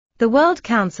The World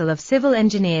Council of Civil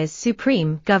Engineers'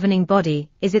 supreme governing body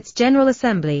is its General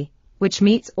Assembly, which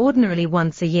meets ordinarily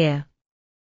once a year.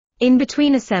 In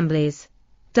between assemblies,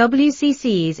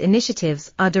 WCCE's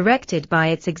initiatives are directed by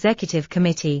its Executive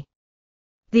Committee.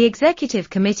 The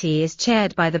Executive Committee is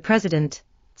chaired by the President,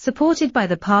 supported by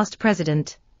the past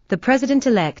President, the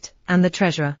President-elect, and the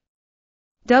Treasurer.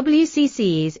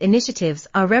 WCCE's initiatives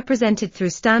are represented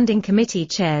through standing committee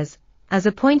chairs, as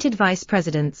appointed vice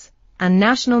presidents, and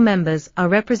national members are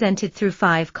represented through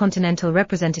 5 continental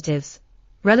representatives,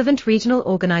 relevant regional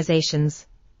organizations,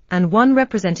 and 1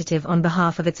 representative on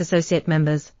behalf of its associate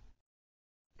members.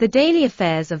 The daily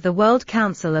affairs of the World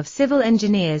Council of Civil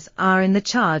Engineers are in the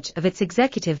charge of its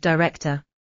executive director.